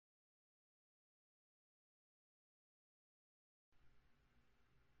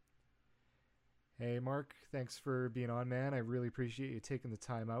Hey, Mark. Thanks for being on, man. I really appreciate you taking the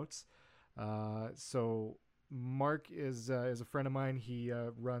time out. So, Mark is a friend of mine. He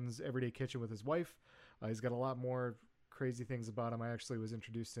runs Everyday Kitchen with his wife. He's got a lot more crazy things about him. I actually was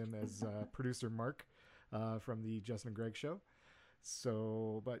introduced to him as producer Mark from the Justin and Greg show.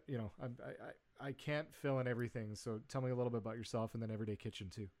 So, but I can't fill in everything. So, tell me a little bit about yourself and then Everyday Kitchen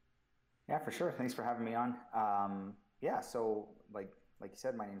too. Yeah, for sure. Thanks for having me on. Yeah, so like you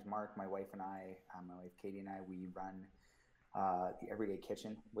said, my name's Mark. My wife and I, my wife Katie and I, we run the Everyday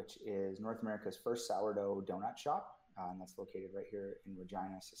Kitchen, which is North America's first sourdough donut shop, and that's located right here in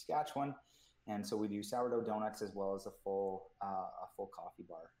Regina, Saskatchewan. And so we do sourdough donuts as well as a full coffee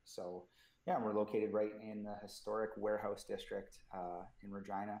bar. So yeah, we're located right in the historic warehouse district in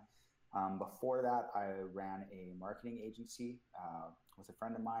Regina. Before that, I ran a marketing agency with a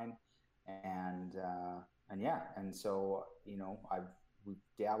friend of mine, and yeah, and so I've we've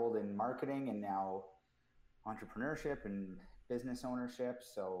dabbled in marketing and now entrepreneurship and business ownership.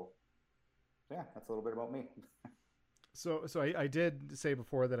 So yeah, that's a little bit about me. So I did say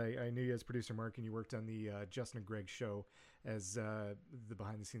before that I knew you as producer Mark, and you worked on the Justin and Greg show as the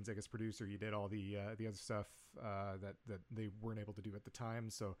behind the scenes, I guess, producer. You did all the other stuff that they weren't able to do at the time,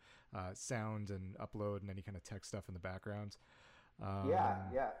 so sound and upload and any kind of tech stuff in the background. Yeah, Um,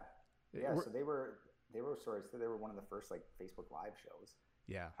 yeah, it, yeah. So they were sorry, so they were one of the first like Facebook Live shows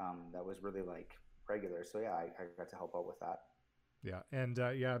yeah, that was really like regular. So yeah, I got to help out with that. yeah, and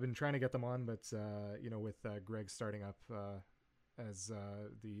yeah, I've been trying to get them on, but with Greg starting up as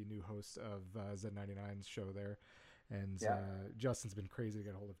the new host of Z99's show there, and Yeah, Justin's been crazy to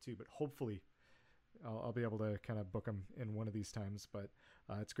get a hold of too. But hopefully, I'll be able to kind of book him in one of these times. But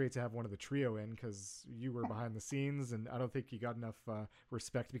it's great to have one of the trio in because you were behind the scenes, and I don't think you got enough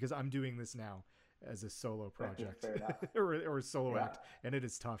respect because I'm doing this now as a solo project fair enough. or a solo act, Yeah, and it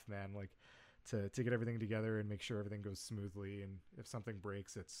is tough, man. Like to get everything together and make sure everything goes smoothly, and if something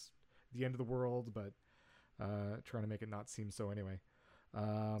breaks, it's the end of the world. But trying to make it not seem so anyway.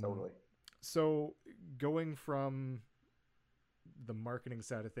 Um, totally. so going from the marketing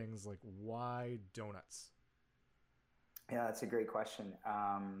side of things, like why donuts? Yeah, that's a great question.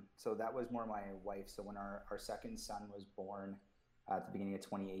 So that was more my wife. So when our second son was born at the beginning of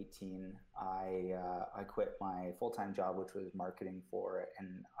 2018, I quit my full time job, which was marketing for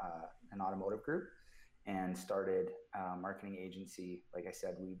an automotive group, and started a marketing agency. Like I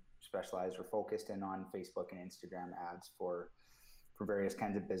said, we specialized or focused in on Facebook and Instagram ads for various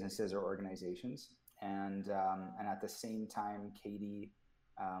kinds of businesses or organizations. And at the same time, Katie,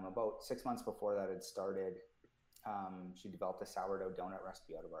 about 6 months before that had started, she developed a sourdough donut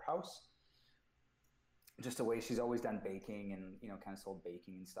recipe out of our house. Just a way she's always done baking and kind of sold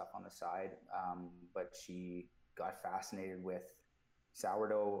baking and stuff on the side. But she got fascinated with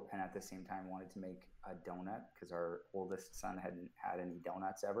sourdough and at the same time wanted to make a donut because our oldest son hadn't had any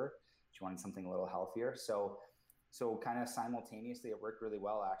donuts ever. She wanted something a little healthier. So kind of simultaneously, it worked really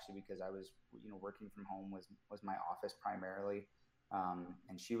well actually because I was working from home was my office primarily,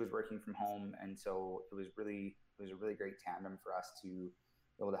 and she was working from home, and so it was a really great tandem for us to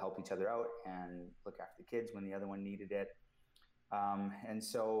be able to help each other out and look after the kids when the other one needed it. And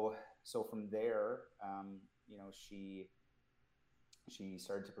so from there, she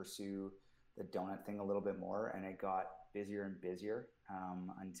started to pursue the donut thing a little bit more, and it got busier and busier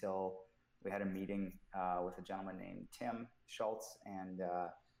until we had a meeting with a gentleman named Tim Schultz, and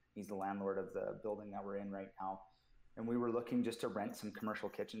he's the landlord of the building that we're in right now. And we were looking just to rent some commercial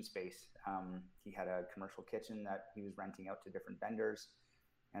kitchen space. He had a commercial kitchen that he was renting out to different vendors.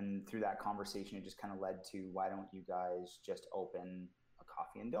 And through that conversation, it just kind of led to, why don't you guys just open a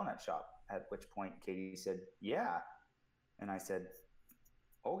coffee and donut shop? At which point Katie said, yeah. And I said,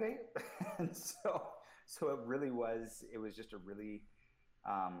 okay. And so it was just a really,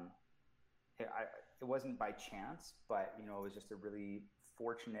 um, it wasn't by chance, but it was just a really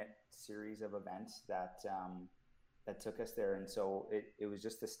fortunate series of events that took us there. And so it was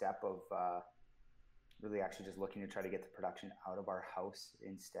just a step of really actually just looking to try to get the production out of our house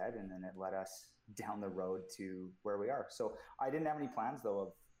instead. And then it led us down the road to where we are. So I didn't have any plans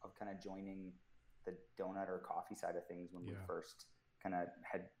though of kind of joining the donut or coffee side of things when we Yeah. first kind of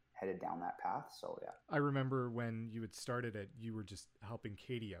headed down that path. So yeah. I remember when you had started it, you were just helping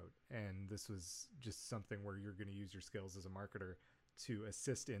Katie out, and this was just something where you're going to use your skills as a marketer to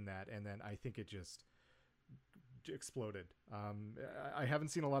assist in that. And then I think it just exploded. I haven't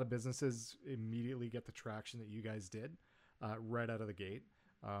seen a lot of businesses immediately get the traction that you guys did right out of the gate.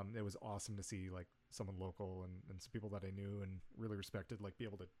 It was awesome to see like someone local and some people that I knew and really respected like be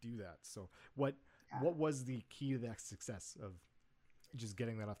able to do that. So what Yeah. was the key to that success of just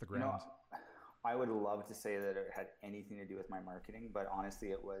getting that off the You ground? know, I would love to say that it had anything to do with my marketing, but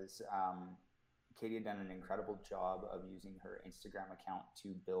honestly, it was Katie had done an incredible job of using her Instagram account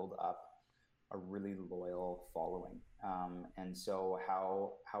to build up a really loyal following. And so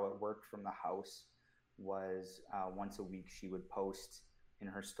how it worked from the house was once a week she would post in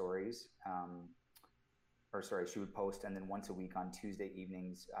her stories, or sorry, she would post, and then once a week on Tuesday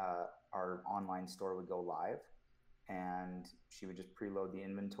evenings, our online store would go live, and she would just preload the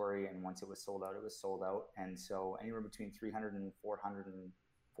inventory, and once it was sold out, it was sold out. And so anywhere between 300 and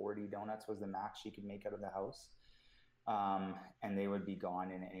 440 donuts was the max she could make out of the house. And they would be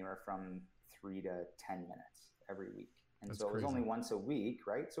gone in anywhere from 3 to 10 minutes every week. And That's so it was crazy. only once a week,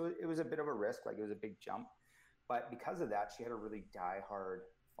 right? So it was a bit of a risk, like it was a big jump. But because of that, she had a really diehard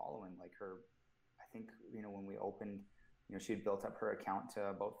following. Like her, I think, when we opened, she had built up her account to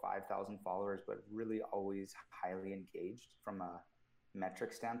about 5,000 followers, but really always highly engaged from a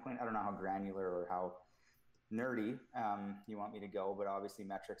metric standpoint. I don't know how granular or how nerdy you want me to go, but obviously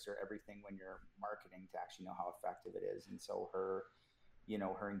metrics are everything when you're marketing to actually know how effective it is. And so her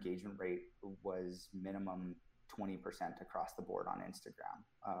engagement rate was minimum 20% across the board on Instagram,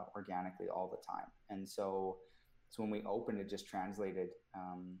 organically all the time. And so when we opened, it just translated,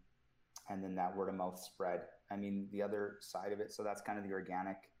 and then that word of mouth spread. I mean, the other side of it, so that's kind of the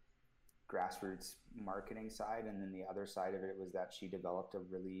organic grassroots marketing side, and then the other side of it was that she developed a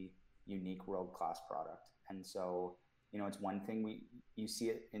really unique world-class product. And so it's one thing you see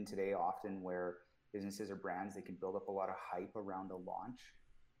it in today often where businesses or brands, they can build up a lot of hype around a launch,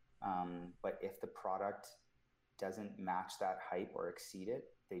 but if the product doesn't match that hype or exceed it,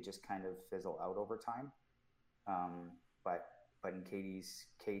 they just kind of fizzle out over time. But in Katie's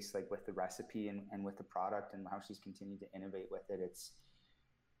case, like with the recipe and with the product and how she's continued to innovate with it,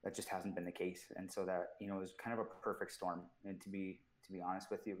 that just hasn't been the case. And so that, it was kind of a perfect storm. And to be honest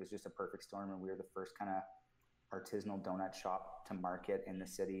with you, it was just a perfect storm. And we were the first kind of artisanal donut shop to market in the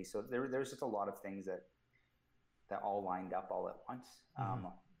city. So there's just a lot of things that all lined up all at once,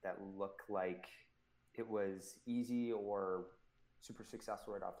 that looked like it was easy or super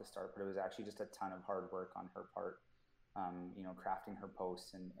successful right off the start, but it was actually just a ton of hard work on her part, crafting her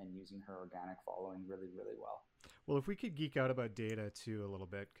posts and using her organic following really, really well. Well, if we could geek out about data too a little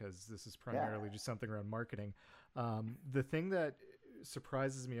bit, because this is primarily just something around marketing. The thing that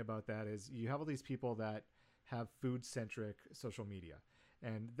surprises me about that is you have all these people that have food-centric social media.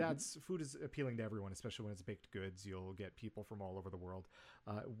 And that's food is appealing to everyone, especially when it's baked goods. You'll get people from all over the world.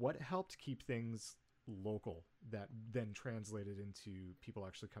 What helped keep things local that then translated into people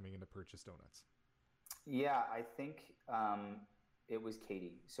actually coming in to purchase donuts? Yeah, I think it was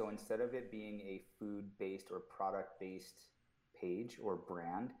Katie. So instead of it being a food-based or product-based page or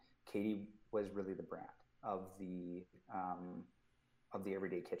brand, Katie was really the brand of the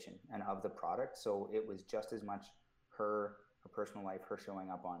everyday kitchen and of the product. So it was just as much her personal life, her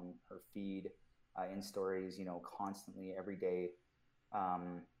showing up on her feed, in stories, constantly every day,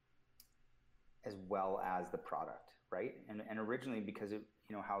 as well as the product, right? And originally, because it,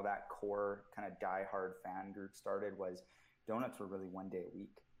 how that core kind of diehard fan group started was donuts were really one day a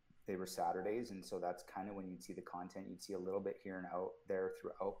week. They were Saturdays, and so that's kind of when you'd see the content. You'd see a little bit here and out there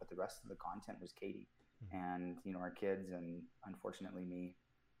throughout, but the rest of the content was Katie and our kids, and unfortunately me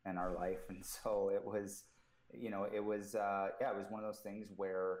and our life. And so it was, it was one of those things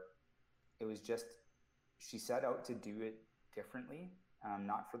where it was just, she set out to do it differently,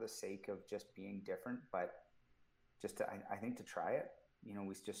 not for the sake of just being different, but just to, I think, to try it.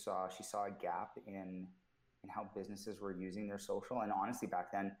 She saw a gap in how businesses were using their social. And honestly,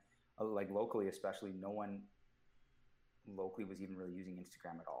 back then, like locally, especially, no one locally was even really using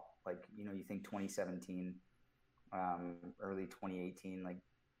Instagram at all. Like, you think 2017, early 2018, like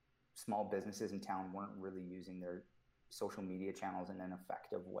small businesses in town weren't really using their social media channels in an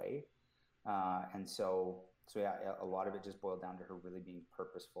effective way. And so yeah, a lot of it just boiled down to her really being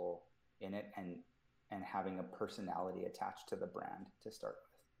purposeful in it and having a personality attached to the brand to start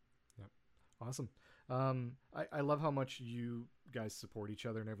with. Yep. Awesome. I love how much you guys support each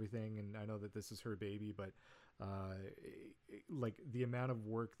other and everything. And I know that this is her baby, but like the amount of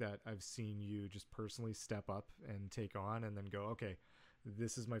work that I've seen you just personally step up and take on and then go, okay,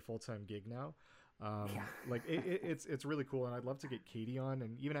 this is my full-time gig now. Like it's really cool. And I'd love to get Katie on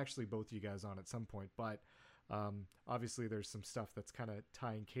and even actually both of you guys on at some point, but obviously there's some stuff that's kind of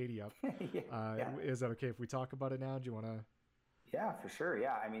tying Katie up. Yeah. Is that okay if we talk about it now? Do you want to? Yeah, for sure.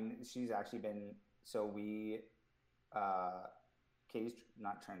 Yeah. I mean, she's actually been, Katie's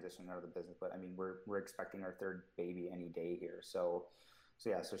not transitioning out of the business, but I mean, we're expecting our third baby any day here. So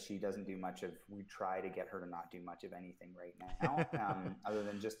yeah, so she doesn't do much of, we try to get her to not do much of anything right now, other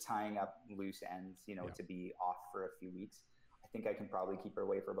than just tying up loose ends, Yeah. to be off for a few weeks. I think I can probably keep her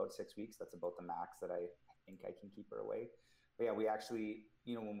away for about 6 weeks. That's about the max that I think I can keep her away. But yeah, we actually,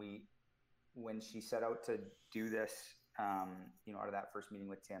 when she set out to do this, out of that first meeting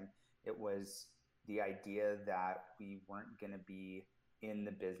with Tim, it was the idea that we weren't going to be in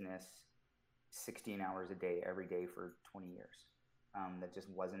the business 16 hours a day, every day for 20 years. That just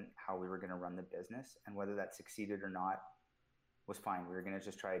wasn't how we were going to run the business. And whether that succeeded or not was fine. We were going to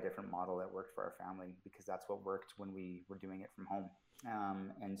just try a different model that worked for our family, because that's what worked when we were doing it from home.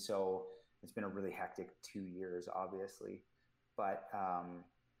 And so it's been a really hectic 2 years, obviously, but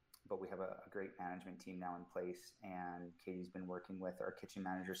we have a great management team now in place, and Katie's been working with our kitchen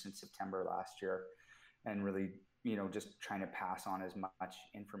manager since September last year, and really, just trying to pass on as much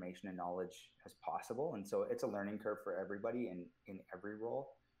information and knowledge as possible. And so it's a learning curve for everybody in every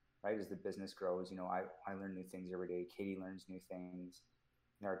role, right? As the business grows, I learn new things every day. Katie learns new things.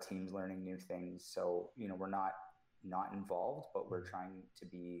 Our team's learning new things. So, we're not involved, but we're trying to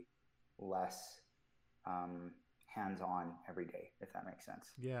be less hands-on every day, if that makes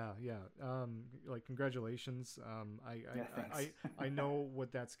sense. Yeah. Like, congratulations. I know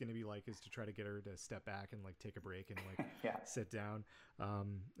what that's going to be like, is to try to get her to step back and like take a break and like sit down.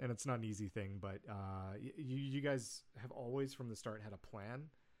 And it's not an easy thing, but you guys have always from the start had a plan,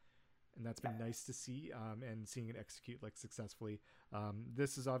 and that's been nice to see, and seeing it execute like successfully.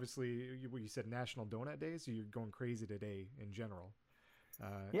 This is obviously what you said, National Donut Day, so you're going crazy today in general.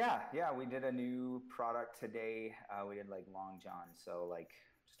 We did a new product today. We did like Long John, so like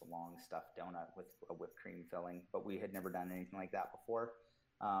just a long stuffed donut with a whipped cream filling, but we had never done anything like that before.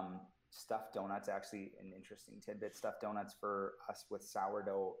 Stuffed donuts, actually an interesting tidbit. Stuffed donuts for us with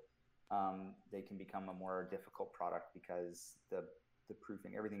sourdough, they can become a more difficult product because the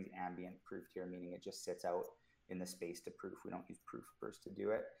proofing, everything's ambient proofed here, meaning it just sits out in the space to proof. We don't use proofers to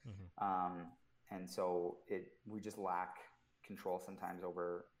do it. And so we just lack control sometimes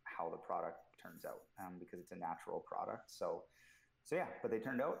over how the product turns out, because it's a natural product. So yeah, but they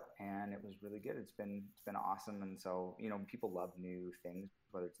turned out and it was really good. It's been awesome. And so, people love new things,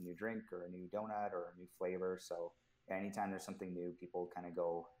 whether it's a new drink or a new donut or a new flavor. So yeah, anytime there's something new, people kind of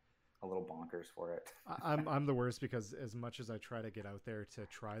go a little bonkers for it. I'm the worst, because as much as I try to get out there to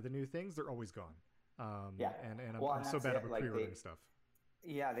try the new things, they're always gone. And I'm so bad at pre-ordering stuff.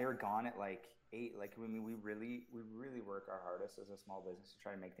 Yeah, they were gone at like 8. Like, I mean, we really work our hardest as a small business to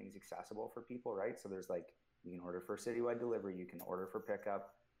try to make things accessible for people, right? So there's like, you can order for citywide delivery, you can order for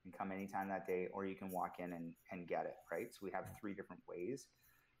pickup and come anytime that day, or you can walk in and get it, right? So we have 3 different ways,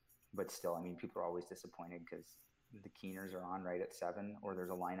 but still, I mean, people are always disappointed because the keeners are on right at 7, or there's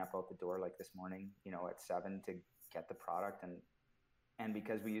a lineup out the door like this morning, at 7 to get the product. And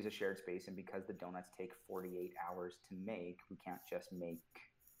because we use a shared space, and because the donuts take 48 hours to make, we can't just make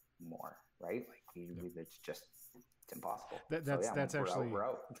more, right? Like it's impossible. That's actually we're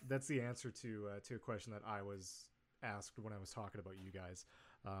out. That's the answer to a question that I was asked when I was talking about you guys.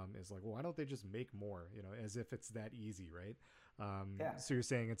 Is like, well, why don't they just make more? As if it's that easy, right? So you're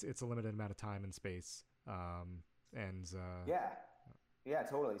saying it's a limited amount of time and space. Yeah,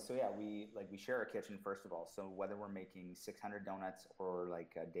 totally. So yeah, we share a kitchen, first of all. So whether we're making 600 donuts or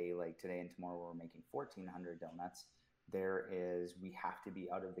like a day like today and tomorrow we're making 1,400 donuts, we have to be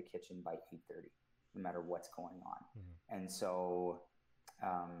out of the kitchen by 8:30, no matter what's going on. And so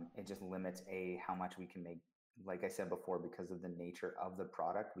it just limits how much we can make. Like I said before, because of the nature of the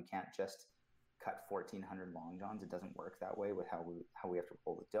product, we can't just cut 1,400 long johns. It doesn't work that way with how we have to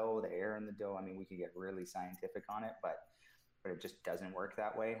roll the dough, the air in the dough. I mean, we could get really scientific on it, but it just doesn't work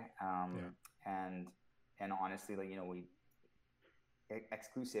that way. And honestly, like,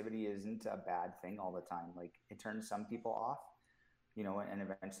 exclusivity isn't a bad thing all the time. Like, it turns some people off, and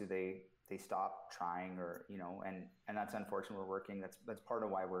eventually they stop trying, or, and that's unfortunate. We're working. That's part of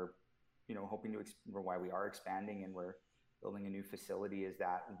why we're, hoping to, why we are expanding and we're building a new facility, is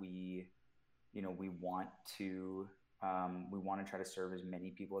that we want to try to serve as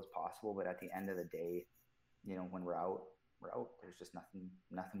many people as possible. But at the end of the day, when we're out, there's just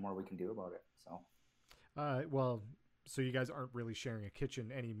nothing more we can do about it. So, so you guys aren't really sharing a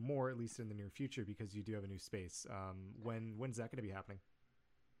kitchen anymore, at least in the near future, because you do have a new space. When's that going to be happening?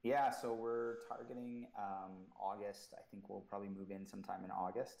 Yeah, so we're targeting August. I think we'll probably move in sometime in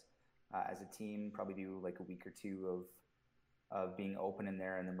August as a team. Probably do like a week or 2 of being open in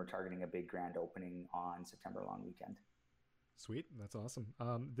there, and then we're targeting a big grand opening on September long weekend. Sweet. That's awesome.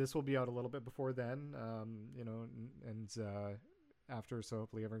 This will be out a little bit before then, and after, so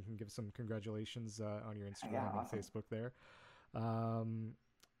hopefully everyone can give some congratulations on your Instagram and awesome. Facebook there. Um,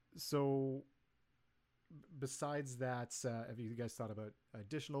 so besides that, have you guys thought about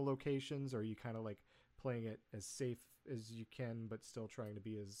additional locations, or are you kind of like playing it as safe as you can, but still trying to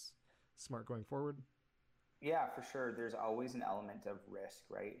be as smart going forward? Yeah, for sure. There's always an element of risk,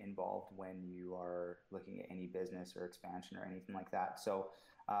 right, involved when you are looking at any business or expansion or anything like that. So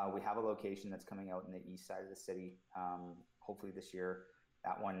we have a location that's coming out in the east side of the city, hopefully this year.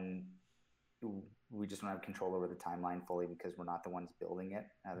 That one, we just don't have control over the timeline fully because we're not the ones building it.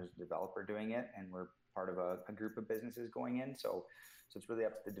 There's a developer doing it, and we're part of a group of businesses going in. So it's really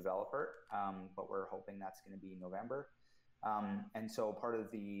up to the developer, but we're hoping that's going to be November. And so part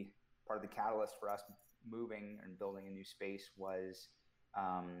of the catalyst for us moving and building a new space was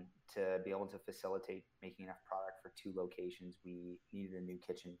to be able to facilitate making enough product for two locations. We needed a new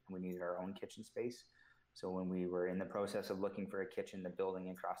kitchen and we needed our own kitchen space. So when we were in the process of looking for a kitchen, the building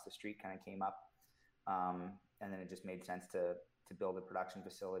across the street kind of came up. And then it just made sense to build a production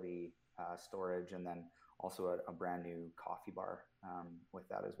facility, storage, and then also a brand new coffee bar with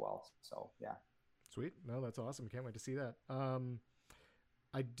that as well. So yeah. Sweet. No, that's awesome. Can't wait to see that.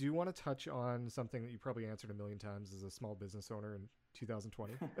 I do want to touch on something that you probably answered a million times as a small business owner in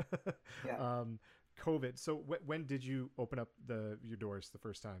 2020. Yeah. COVID. So when did you open up your doors the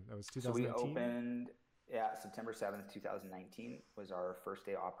first time? That was So we 2019? opened, yeah, September 7th, 2019 was our first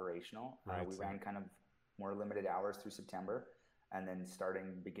day operational. Right. We ran kind of more limited hours through September. And then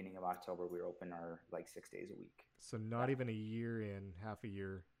starting beginning of October, we were open our like 6 days a week. So not even a year in, half a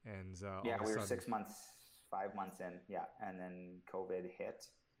year. And Yeah, all of a we were sudden, 6 months, 5 months in. Yeah. And then COVID hit,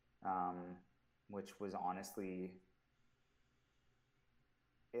 which was honestly,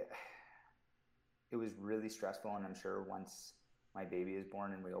 it was really stressful. And I'm sure once my baby is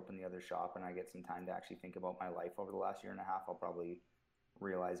born and we open the other shop and I get some time to actually think about my life over the last year and a half, I'll probably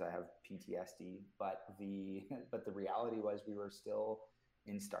realize I have PTSD. But the reality was we were still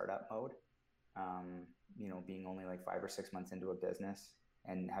in startup mode. Being only like 5 or 6 months into a business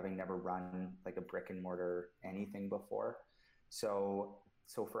and having never run like a brick and mortar anything before. So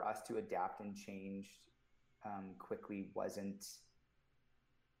for us to adapt and change quickly wasn't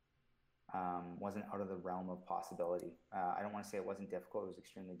out of the realm of possibility. I don't want to say it wasn't difficult. It was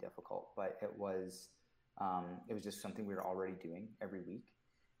extremely difficult, but it was just something we were already doing every week.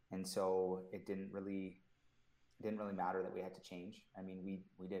 And so it didn't really matter that we had to change. I mean,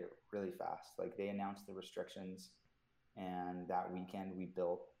 we did it really fast. Like they announced the restrictions, and that weekend we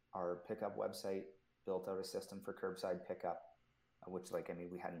built our pickup website, built out a system for curbside pickup, which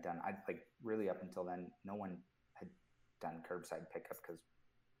we hadn't done. Really up until then, no one had done curbside pickup because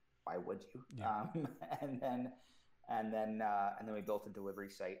why would you? Yeah. And then we built a delivery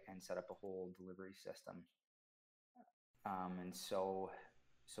site and set up a whole delivery system. And so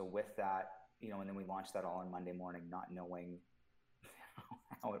with that, and then we launched that all on Monday morning, not knowing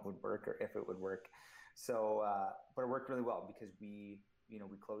how it would work or if it would work. So, but it worked really well because we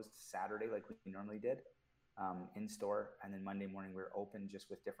closed Saturday like we normally did in store. And then Monday morning we were open just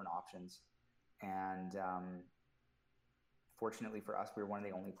with different options. And fortunately for us, we were one of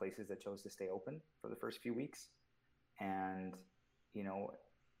the only places that chose to stay open for the first few weeks. And,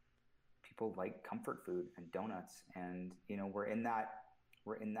 people like comfort food and donuts. And, we're in that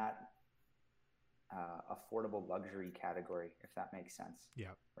affordable luxury category, if that makes sense.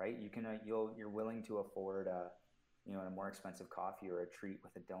 Yeah. Right. You're willing to afford a more expensive coffee or a treat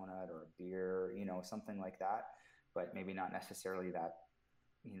with a donut or a beer, something like that, but maybe not necessarily that,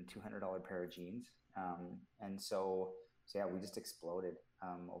 $200 pair of jeans. And so yeah, we just exploded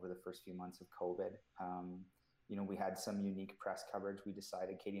over the first few months of COVID. We had some unique press coverage.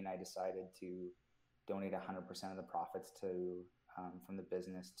 Katie and I decided to donate 100% of the profits from the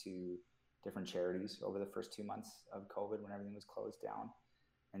business to different charities over the first 2 months of COVID when everything was closed down.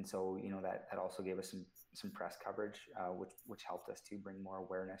 And so, that also gave us some press coverage, which helped us to bring more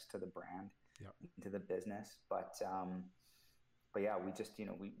awareness to the brand, yep, into the business. But yeah, we just,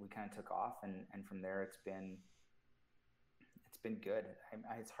 we kind of took off, and from there it's been good.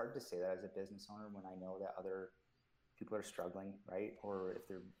 It's hard to say that as a business owner when I know that other people are struggling, right? Or if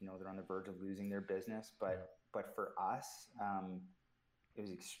they're, they're on the verge of losing their business. But for us, it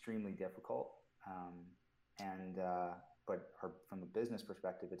was extremely difficult. But from a business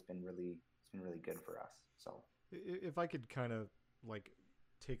perspective, it's been really good for us. So if I could kind of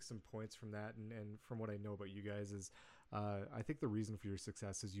take some points from that and from what I know about you guys is I think the reason for your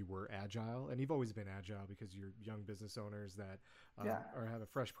success is you were agile, and you've always been agile because you're young business owners that have a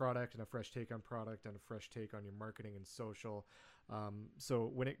fresh product and a fresh take on product and a fresh take on your marketing and social.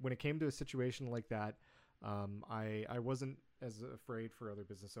 So when it came to a situation like that, I wasn't as afraid for other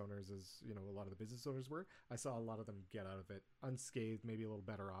business owners as a lot of the business owners were. I saw a lot of them get out of it unscathed, maybe a little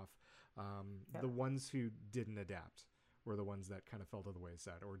better off. Yeah. The ones who didn't adapt were the ones that kind of fell to the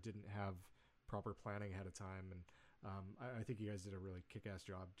wayside or didn't have proper planning ahead of time. And I think you guys did a really kick-ass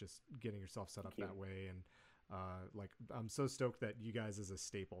job just getting yourself set up that way. And I'm so stoked that you guys as a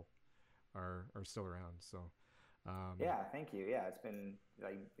staple are still around. So yeah, thank you. Yeah, it's been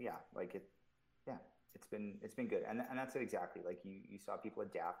yeah, it's been good, and that's it exactly. Like you saw people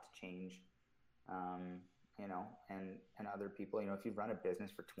adapt, change, and other people. If you've run a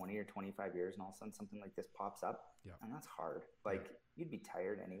business for 20 or 25 years, and all of a sudden something like this pops up, and that's hard. Like you'd be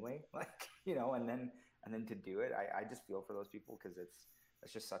tired anyway, and then to do it, I just feel for those people because it's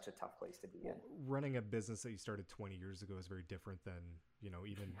just such a tough place to be in. Running a business that you started 20 years ago is very different than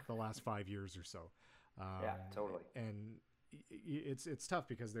even the last 5 years or so. Yeah, totally. And it's tough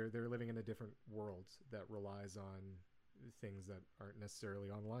because they're living in a different world that relies on things that aren't necessarily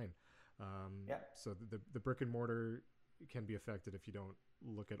online. So the brick and mortar can be affected if you don't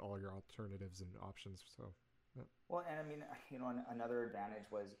look at all your alternatives and options. So well, and I mean, another advantage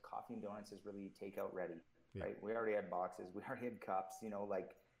was coffee and donuts is really takeout ready, right? We already had boxes, we already had cups.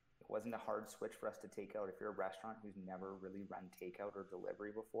 Like it wasn't a hard switch for us to take out. If you're a restaurant who's never really run takeout or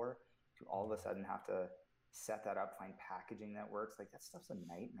delivery before, to all of a sudden have to set that up, find packaging that works, like that stuff's a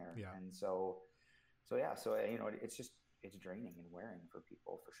nightmare. And so it's draining and wearing for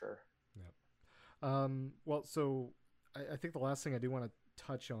people for sure. Well, so I think the last thing I do want to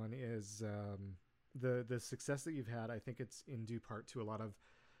touch on is the success that you've had. I think it's in due part to a lot of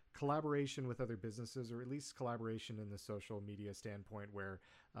collaboration with other businesses, or at least collaboration in the social media standpoint, where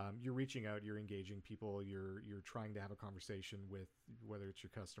you're reaching out, you're engaging people, you're trying to have a conversation with whether it's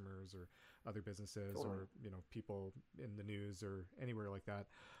your customers or other businesses or people in the news or anywhere like that.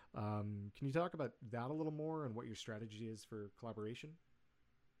 Can you talk about that a little more and what your strategy is for collaboration?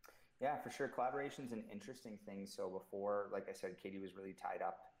 Yeah, for sure. Collaboration's an interesting thing. So before, like I said, Katie was really tied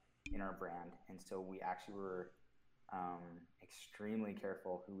up in our brand, and so we actually were extremely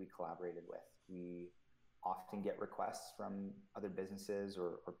careful who we collaborated with. We often get requests from other businesses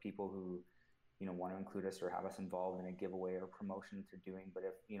or people who want to include us or have us involved in a giveaway or promotion that they're doing. But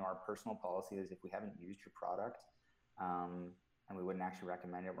if our personal policy is, if we haven't used your product and we wouldn't actually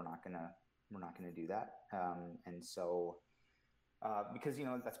recommend it, we're not gonna do that. And so because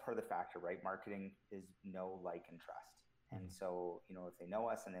that's part of the factor, right? Marketing is know, like, and trust. And so if they know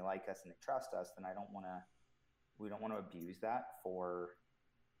us and they like us and they trust us, then we don't want to abuse that for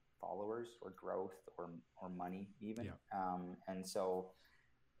followers or growth or money even. And so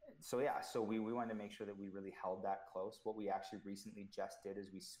we wanted to make sure that we really held that close. What we actually recently just did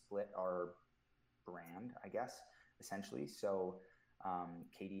is we split our brand, I guess, essentially. So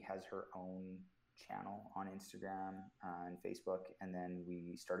Katie has her own channel on Instagram and Facebook, and then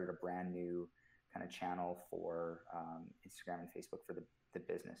we started a brand new kind of channel for Instagram and Facebook for the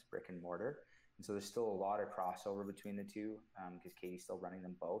business, brick and mortar. And so there's still a lot of crossover between the two because Katie's still running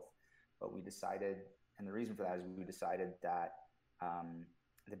them both. But we decided, and the reason for that is we decided that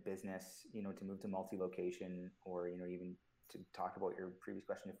the business, to move to multi-location, or even to talk about your previous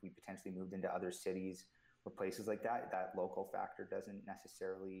question, if we potentially moved into other cities or places like that, that local factor doesn't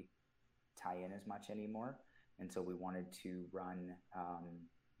necessarily tie in as much anymore. And so we wanted to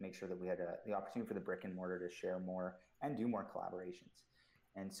make sure that we had the opportunity for the brick and mortar to share more and do more collaborations.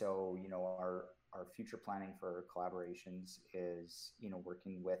 And so, our future planning for collaborations is,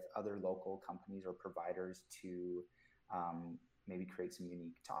 working with other local companies or providers to maybe create some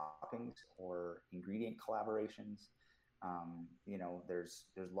unique toppings or ingredient collaborations. There's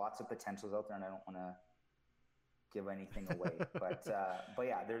lots of potentials out there, and I don't want to give anything away, but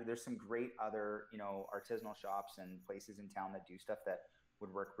yeah, there's some great other, artisanal shops and places in town that do stuff that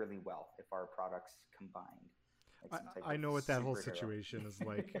would work really well if our products combined. I know what that whole situation is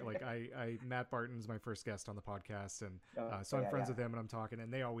like. Matt Barton's my first guest on the podcast, and so I'm friends with him, and I'm talking,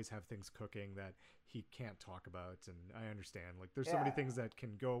 and they always have things cooking that he can't talk about, and I understand. Like, there's so many things that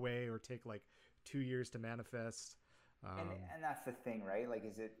can go away or take like 2 years to manifest. And that's the thing, right? Like,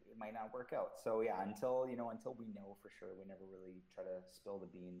 it might not work out. So yeah, until we know for sure, we never really try to spill the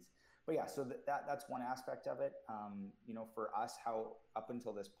beans. But yeah, so that's one aspect of it. For us, how up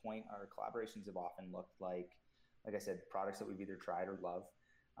until this point, our collaborations have often looked like I said, products that we've either tried or love.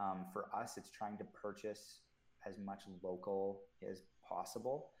 For us, it's trying to purchase as much local as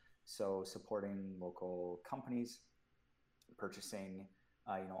possible. So supporting local companies, purchasing,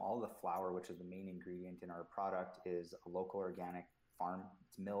 all the flour, which is the main ingredient in our product, is a local organic farm.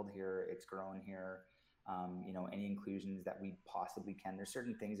 It's milled here, it's grown here. any inclusions that we possibly can. There's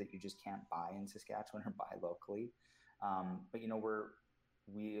certain things that you just can't buy in Saskatchewan or buy locally. But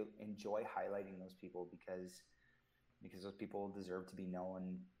we enjoy highlighting those people because those people deserve to be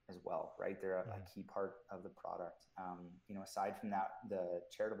known as well, right? They're a key part of the product. Aside from that, the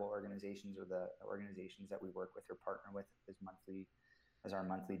charitable organizations or the organizations that we work with or partner with as our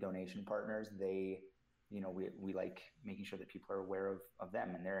monthly donation partners, we like making sure that people are aware of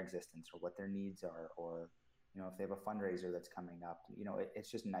them and their existence or what their needs are, or, if they have a fundraiser that's coming up,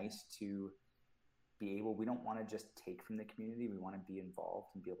 it's just nice to be able, we don't want to just take from the community. We want to be involved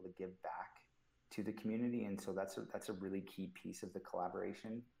and be able to give back to the community. And so that's a really key piece of the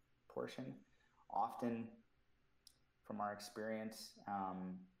collaboration portion. Often from our experience,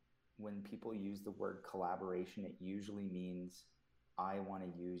 when people use the word collaboration, it usually means I want to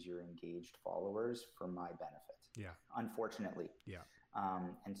use your engaged followers for my benefit. Yeah. Unfortunately. Yeah.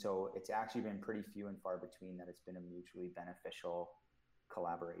 And so it's actually been pretty few and far between that it's been a mutually beneficial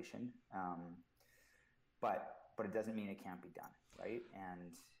collaboration. But it doesn't mean it can't be done, right?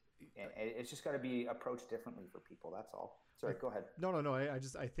 And it's just got to be approached differently for people. That's all. Sorry, go ahead. No.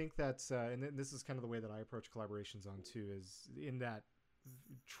 I think that's, and this is kind of the way that I approach collaborations on too, is in that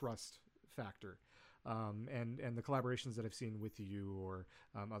trust factor. And the collaborations that I've seen with you or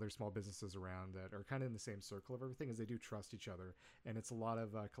other small businesses around that are kind of in the same circle of everything is they do trust each other. And it's a lot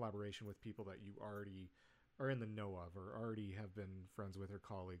of collaboration with people that you already are in the know of or already have been friends with or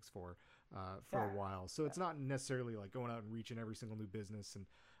colleagues for a while. So it's not necessarily like going out and reaching every single new business and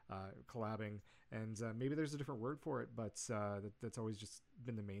collabing. And maybe there's a different word for it, but that's always just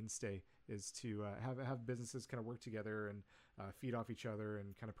been the mainstay, is to have businesses kind of work together and feed off each other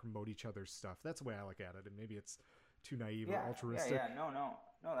and kind of promote each other's stuff. That's the way I look at it. And maybe it's too naive or altruistic.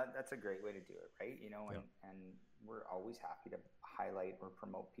 No, that's a great way to do it, right? And we're always happy to highlight or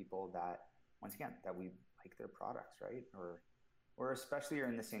promote people that, once again, that we like their products, right? Or especially you're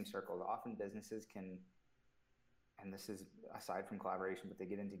in the same circle. Often businesses can, and this is aside from collaboration, but they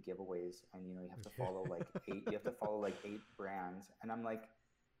get into giveaways and, you have to follow like eight brands. And I'm like,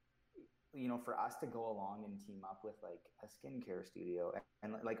 for us to go along and team up with like a skincare studio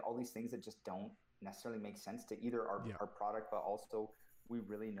and like all these things that just don't necessarily make sense to either our product, but also we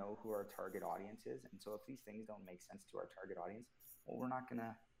really know who our target audience is. And so if these things don't make sense to our target audience, well, we're not going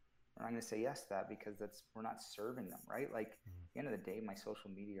to say yes to that, because we're not serving them, right? Like at the end of the day, my social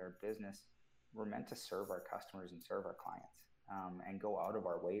media, our business, we're meant to serve our customers and serve our clients, and go out of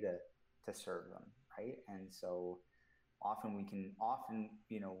our way to serve them, right? And so often,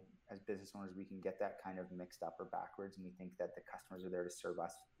 as business owners, we can get that kind of mixed up or backwards, and we think that the customers are there to serve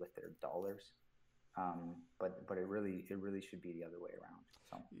us with their dollars. But it really should be the other way around.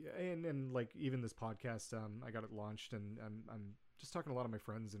 So yeah, and like even this podcast, I got it launched, and I'm just talking to a lot of my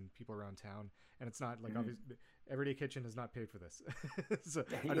friends and people around town, and it's not like obviously Everyday Kitchen has not paid for this. So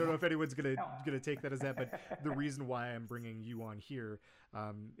I don't know if anyone's gonna take that as that, but the reason why I'm bringing you on here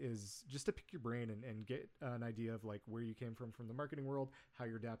is just to pick your brain and get an idea of like where you came from the marketing world, how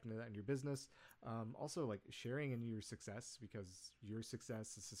you're adapting to that in your business. Also like sharing in your success, because your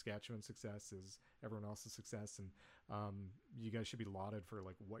success is Saskatchewan's success, is everyone else's success, and you guys should be lauded for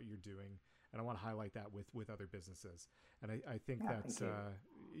like what you're doing. And I want to highlight that with other businesses. And I think that's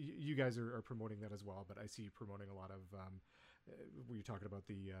you guys are promoting that as well. But I see you promoting a lot of where you're talking about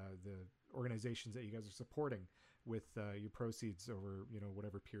the organizations that you guys are supporting with your proceeds over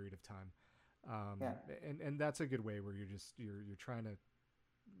whatever period of time. And that's a good way where you're trying to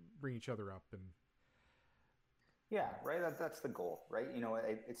bring each other up and. Yeah, right. That's the goal, right?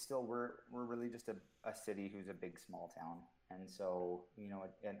 It's still we're really just a city who's a big small town. And so,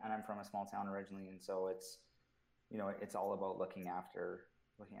 and I'm from a small town originally. And so it's all about looking after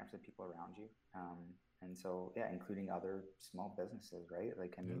the people around you. And so, including other small businesses, right?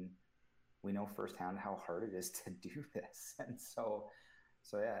 Like, I mean, we know firsthand how hard it is to do this. And so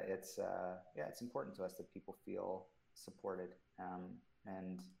it's important to us that people feel supported,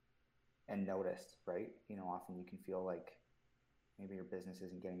 and noticed, right? Often you can feel like maybe your business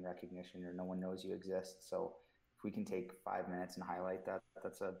isn't getting recognition or no one knows you exist. So if we can take 5 minutes and highlight that,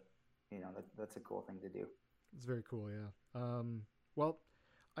 that's a cool thing to do. It's very cool. Yeah. Well,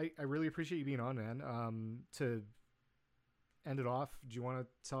 I really appreciate you being on, man. To end it off, do you want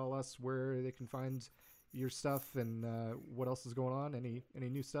to tell us where they can find your stuff and what else is going on? Any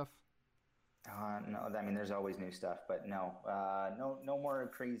new stuff? No, I mean, there's always new stuff, but no more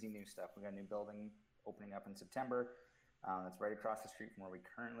crazy new stuff. We got a new building opening up in September. That's right across the street from where we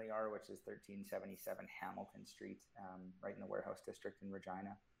currently are, which is 1377 Hamilton Street, right in the warehouse district in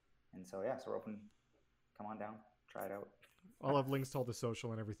Regina. And so, so we're open. Come on down, try it out. I'll have links to all the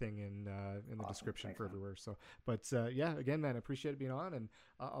social and everything in the Awesome. description Thanks, for man. everywhere. So, but yeah, again, man, I appreciate it being on, and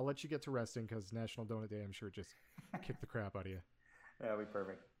I'll let you get to resting because National Donut Day, I'm sure, just kicked the crap out of you. That'll be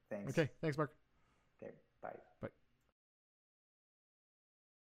perfect. Thanks. Okay, thanks, Mark. Okay, bye. Bye.